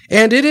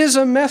 And it is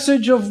a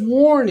message of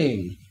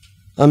warning,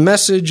 a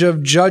message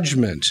of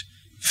judgment.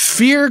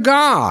 Fear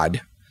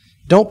God.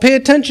 Don't pay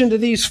attention to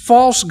these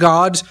false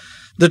gods.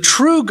 The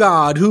true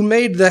God who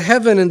made the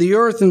heaven and the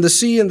earth and the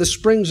sea and the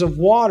springs of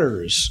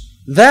waters.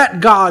 That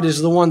God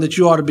is the one that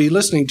you ought to be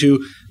listening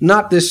to,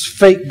 not this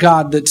fake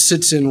God that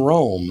sits in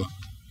Rome.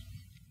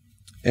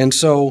 And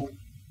so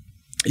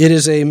it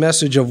is a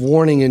message of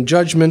warning and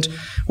judgment.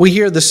 We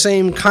hear the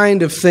same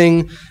kind of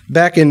thing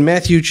back in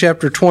Matthew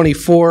chapter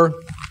 24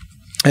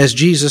 as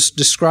Jesus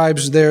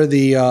describes there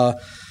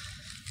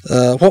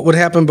what would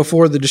happen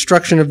before the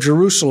destruction of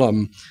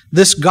Jerusalem.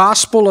 This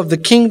gospel of the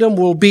kingdom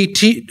will be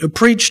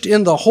preached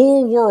in the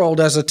whole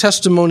world as a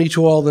testimony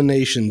to all the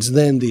nations.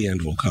 Then the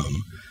end will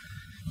come.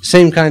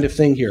 Same kind of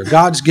thing here.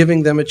 God's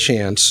giving them a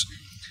chance.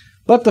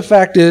 But the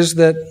fact is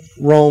that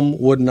Rome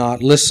would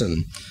not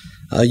listen.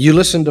 You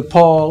listen to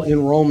Paul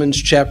in Romans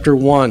chapter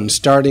 1,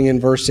 starting in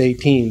verse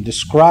 18,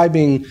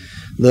 describing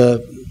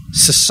the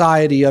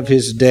society of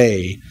his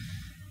day.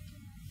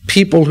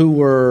 People who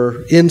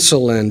were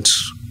insolent,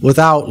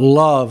 without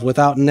love,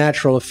 without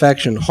natural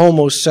affection,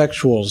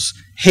 homosexuals,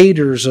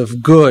 haters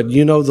of good.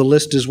 You know the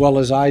list as well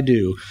as I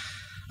do.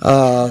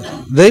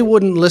 They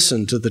wouldn't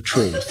listen to the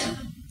truth.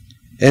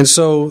 And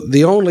so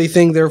the only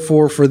thing,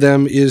 therefore, for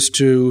them is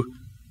to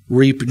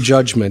reap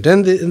judgment.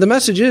 And the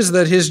message is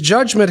that his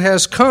judgment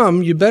has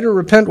come. You better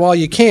repent while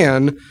you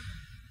can.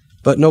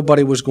 But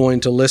nobody was going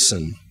to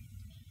listen.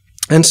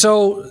 And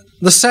so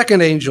the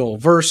second angel,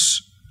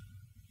 verse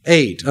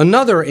 8,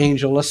 another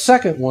angel, a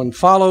second one,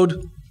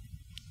 followed,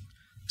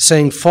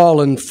 saying,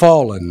 "Fallen,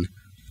 fallen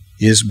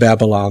is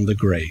Babylon the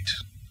Great."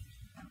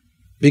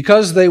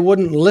 Because they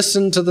wouldn't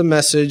listen to the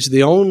message,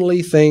 the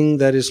only thing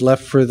that is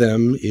left for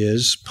them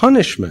is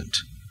punishment.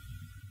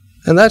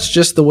 And that's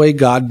just the way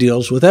God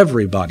deals with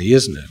everybody,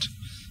 isn't it?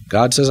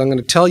 God says, I'm going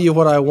to tell you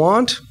what I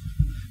want.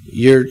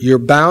 You're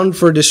bound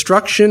for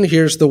destruction.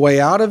 Here's the way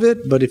out of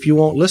it. But if you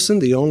won't listen,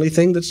 the only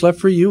thing that's left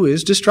for you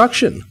is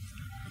destruction.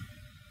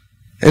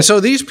 And so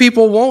these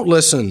people won't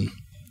listen.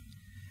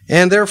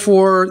 And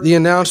therefore, the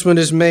announcement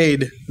is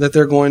made that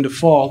they're going to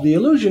fall. The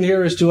allusion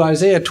here is to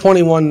Isaiah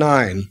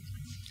 21:9.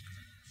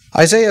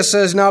 Isaiah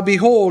says, "Now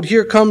behold,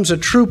 here comes a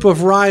troop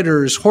of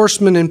riders,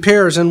 horsemen in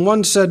pairs, and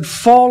one said,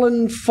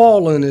 Fallen,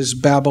 fallen is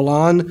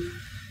Babylon,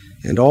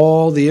 and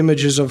all the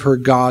images of her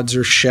gods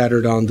are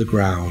shattered on the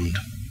ground."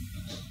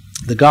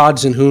 The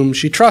gods in whom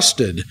she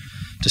trusted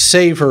to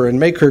save her and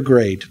make her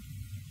great,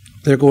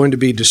 they're going to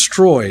be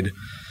destroyed.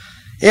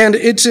 And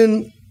it's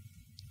in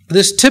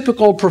this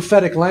typical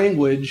prophetic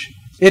language.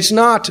 It's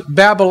not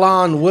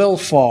Babylon will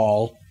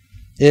fall.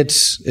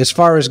 It's, as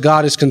far as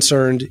God is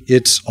concerned,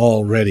 it's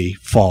already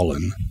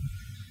fallen.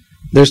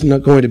 There's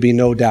going to be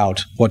no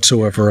doubt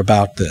whatsoever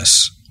about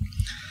this.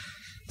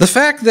 The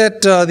fact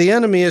that the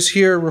enemy is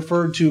here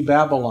referred to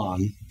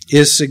Babylon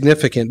is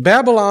significant.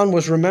 Babylon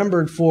was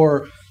remembered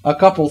for a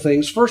couple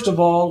things. First of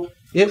all,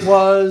 it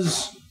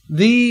was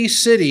the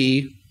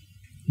city,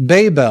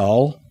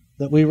 Babel,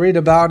 that we read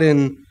about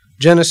in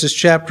Genesis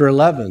chapter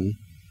 11,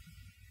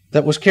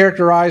 that was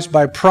characterized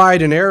by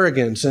pride and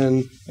arrogance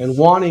and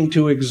wanting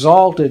to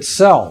exalt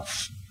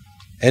itself.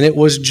 And it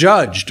was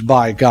judged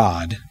by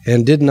God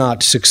and did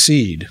not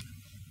succeed.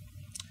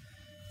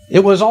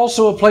 It was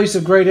also a place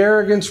of great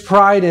arrogance,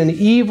 pride, and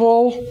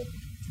evil.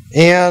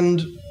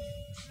 And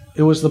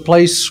it was the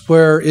place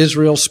where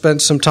Israel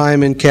spent some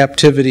time in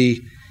captivity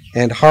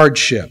and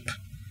hardship.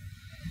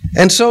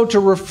 And so to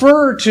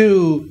refer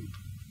to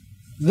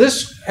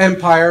this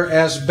empire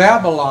as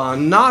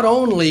Babylon not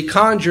only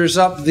conjures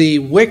up the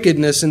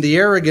wickedness and the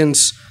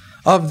arrogance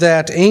of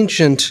that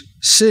ancient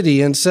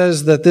city and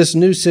says that this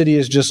new city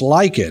is just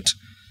like it,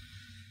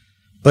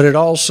 but it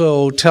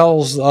also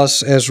tells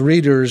us as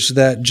readers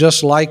that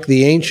just like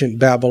the ancient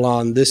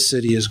Babylon, this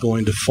city is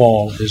going to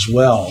fall as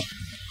well.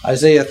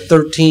 Isaiah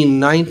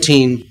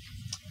 13:19,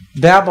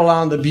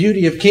 Babylon, the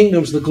beauty of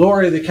kingdoms, the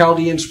glory of the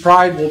Chaldeans'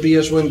 pride will be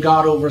as when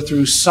God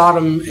overthrew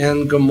Sodom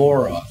and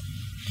Gomorrah.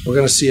 We're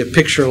going to see a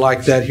picture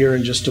like that here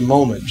in just a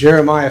moment.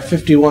 Jeremiah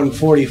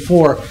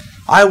 51:44,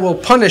 I will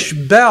punish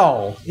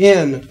Bel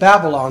in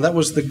Babylon. That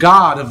was the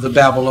god of the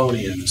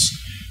Babylonians.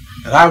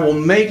 And I will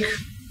make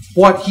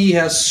what he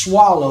has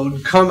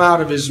swallowed come out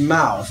of his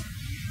mouth,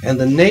 and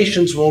the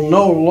nations will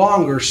no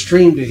longer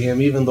stream to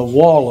him. Even the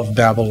wall of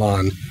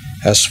Babylon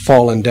has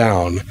fallen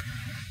down.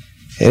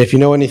 And if you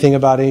know anything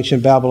about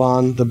ancient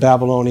Babylon, the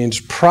Babylonians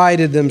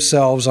prided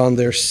themselves on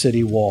their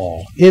city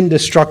wall.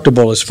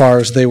 Indestructible as far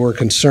as they were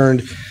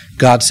concerned.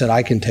 God said,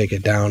 I can take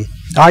it down.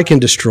 I can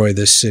destroy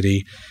this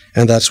city.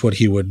 And that's what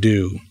he would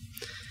do.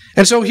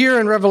 And so here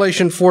in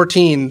Revelation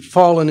 14,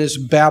 fallen is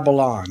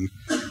Babylon.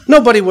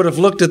 Nobody would have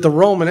looked at the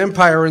Roman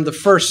Empire in the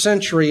first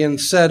century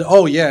and said,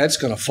 oh yeah, it's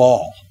going to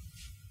fall.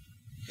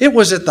 It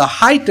was at the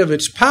height of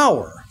its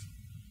power.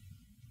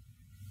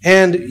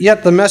 And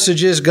yet the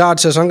message is God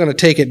says, I'm going to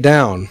take it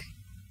down.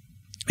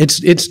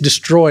 It's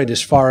destroyed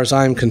as far as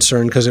I'm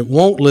concerned because it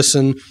won't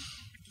listen,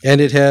 and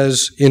it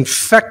has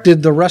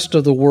infected the rest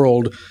of the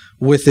world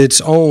with its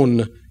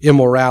own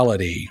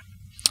immorality.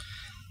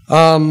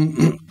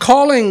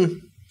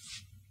 Calling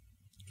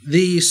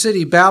the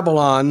city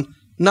Babylon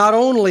not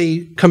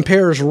only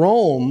compares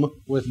Rome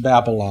with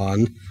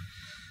Babylon,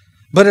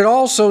 but it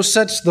also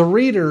sets the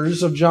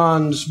readers of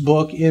John's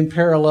book in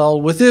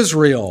parallel with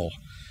Israel.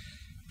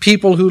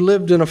 People who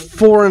lived in a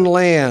foreign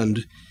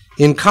land,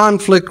 in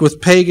conflict with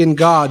pagan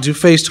gods, who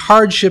faced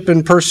hardship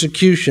and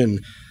persecution,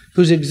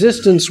 whose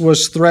existence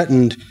was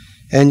threatened,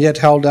 and yet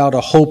held out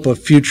a hope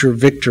of future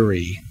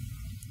victory.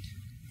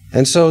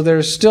 And so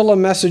there's still a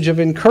message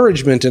of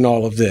encouragement in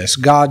all of this.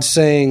 God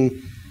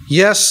saying,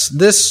 yes,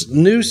 this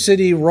new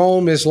city,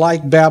 Rome, is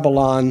like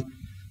Babylon.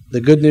 The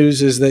good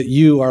news is that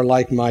you are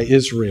like my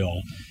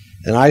Israel.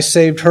 And I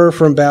saved her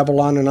from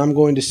Babylon, and I'm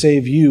going to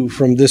save you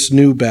from this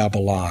new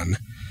Babylon.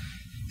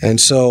 And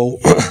so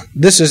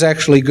this is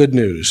actually good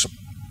news,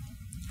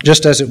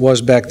 just as it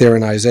was back there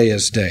in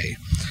Isaiah's day.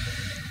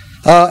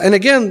 And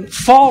again,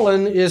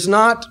 fallen is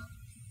not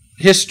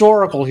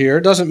historical here.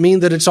 It doesn't mean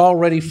that it's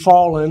already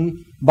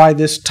fallen by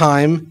this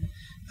time.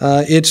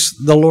 It's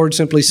the Lord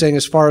simply saying,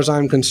 as far as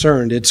I'm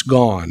concerned, it's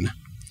gone.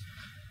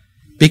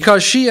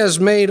 Because she has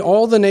made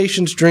all the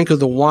nations drink of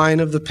the wine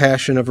of the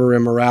passion of her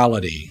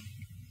immorality.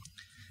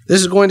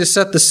 This is going to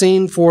set the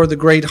scene for the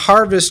great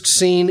harvest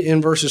scene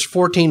in verses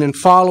 14 and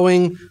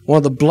following, one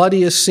of the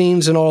bloodiest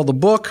scenes in all the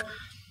book,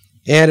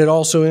 and it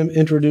also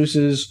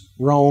introduces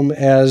Rome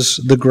as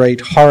the great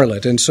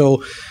harlot. And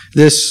so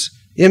this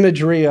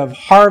imagery of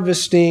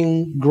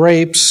harvesting,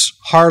 grapes,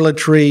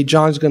 harlotry,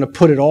 John's going to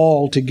put it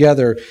all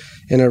together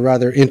in a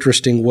rather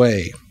interesting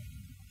way.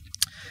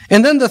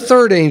 And then the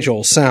third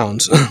angel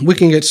sounds. We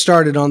can get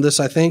started on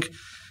this, I think.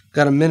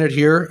 Got a minute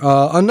here.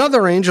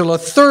 Another angel, a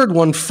third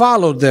one,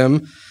 followed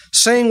them,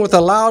 saying with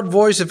a loud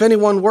voice, if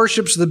anyone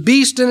worships the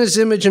beast in his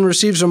image and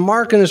receives a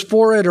mark in his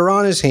forehead or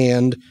on his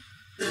hand,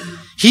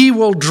 he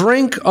will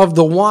drink of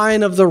the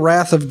wine of the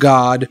wrath of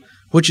God,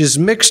 which is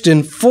mixed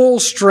in full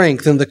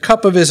strength in the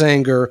cup of his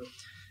anger,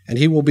 and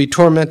he will be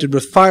tormented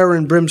with fire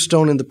and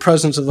brimstone in the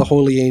presence of the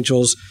holy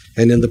angels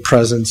and in the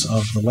presence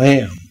of the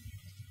Lamb.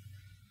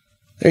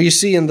 There you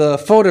see in the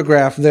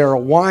photograph there a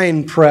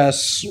wine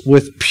press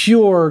with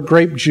pure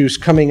grape juice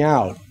coming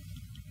out.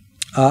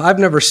 I've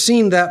never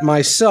seen that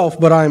myself,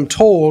 but I'm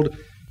told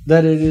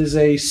that it is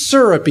a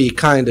syrupy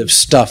kind of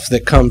stuff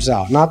that comes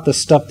out, not the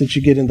stuff that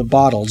you get in the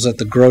bottles at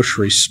the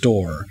grocery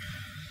store.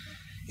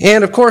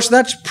 And, of course,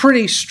 that's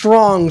pretty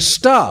strong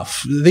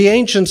stuff. The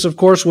ancients, of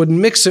course, would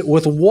mix it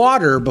with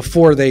water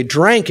before they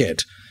drank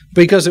it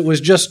because it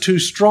was just too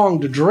strong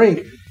to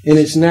drink in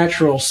its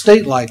natural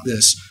state like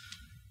this.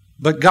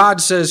 But God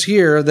says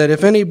here that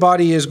if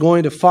anybody is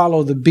going to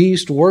follow the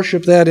beast,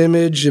 worship that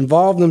image,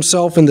 involve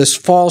themselves in this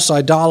false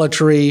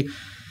idolatry,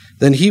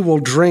 then he will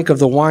drink of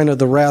the wine of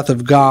the wrath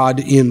of God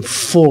in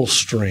full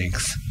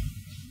strength.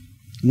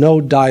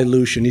 No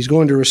dilution. He's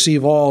going to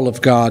receive all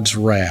of God's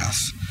wrath.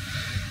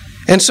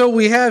 And so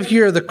we have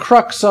here the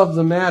crux of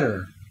the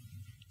matter.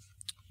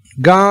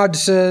 God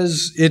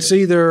says it's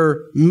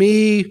either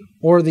me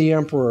or the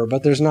emperor,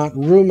 but there's not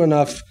room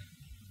enough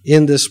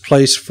in this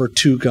place for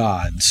two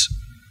gods.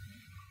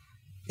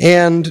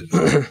 And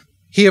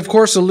he, of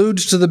course,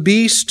 alludes to the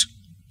beast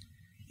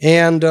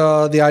and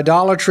the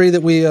idolatry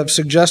that we have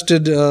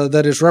suggested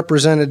that is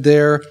represented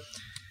there.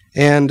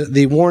 And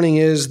the warning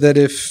is that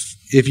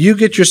if you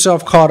get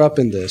yourself caught up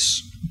in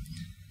this,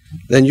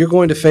 then you're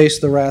going to face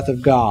the wrath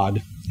of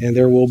God, and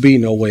there will be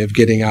no way of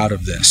getting out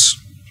of this.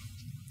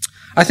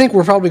 I think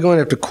we're probably going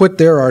to have to quit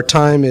there. Our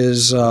time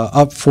is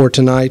up for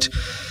tonight.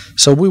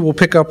 So we will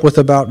pick up with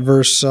about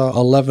verse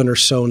 11 or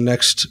so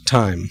next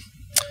time.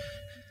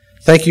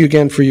 Thank you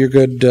again for your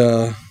good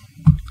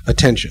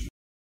attention.